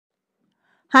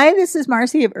Hi, this is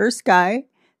Marcy of Earth Sky.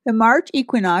 The March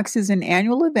equinox is an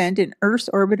annual event in Earth's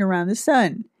orbit around the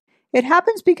Sun. It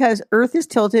happens because Earth is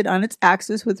tilted on its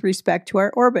axis with respect to our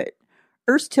orbit.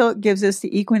 Earth's tilt gives us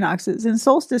the equinoxes and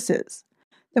solstices.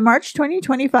 The March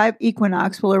 2025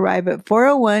 equinox will arrive at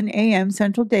 4:01 a.m.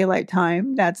 Central Daylight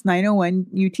Time, that's 9:01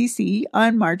 UTC,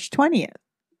 on March 20th.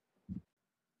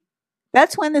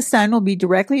 That's when the Sun will be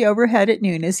directly overhead at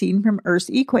noon as seen from Earth's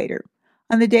equator.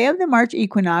 On the day of the March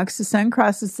equinox, the Sun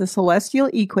crosses the celestial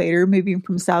equator, moving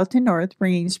from south to north,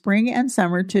 bringing spring and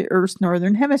summer to Earth's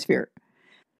northern hemisphere.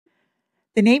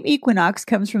 The name equinox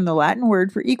comes from the Latin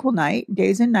word for equal night.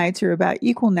 Days and nights are about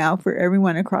equal now for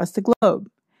everyone across the globe.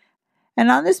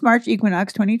 And on this March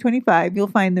equinox 2025, you'll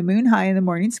find the moon high in the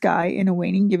morning sky in a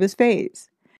waning gibbous phase.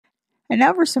 And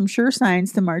now for some sure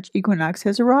signs the March equinox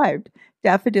has arrived.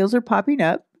 Daffodils are popping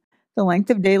up. The length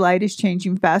of daylight is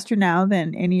changing faster now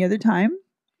than any other time.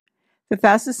 The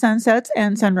fastest sunsets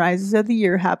and sunrises of the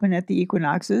year happen at the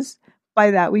equinoxes. By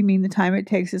that we mean the time it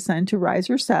takes the sun to rise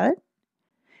or set.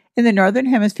 In the Northern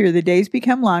Hemisphere, the days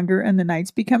become longer and the nights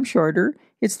become shorter.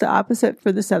 It's the opposite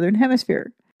for the Southern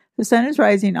Hemisphere. The sun is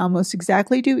rising almost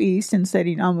exactly due east and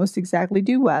setting almost exactly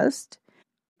due west.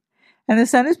 And the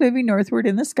sun is moving northward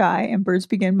in the sky and birds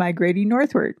begin migrating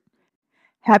northward.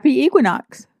 Happy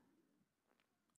equinox!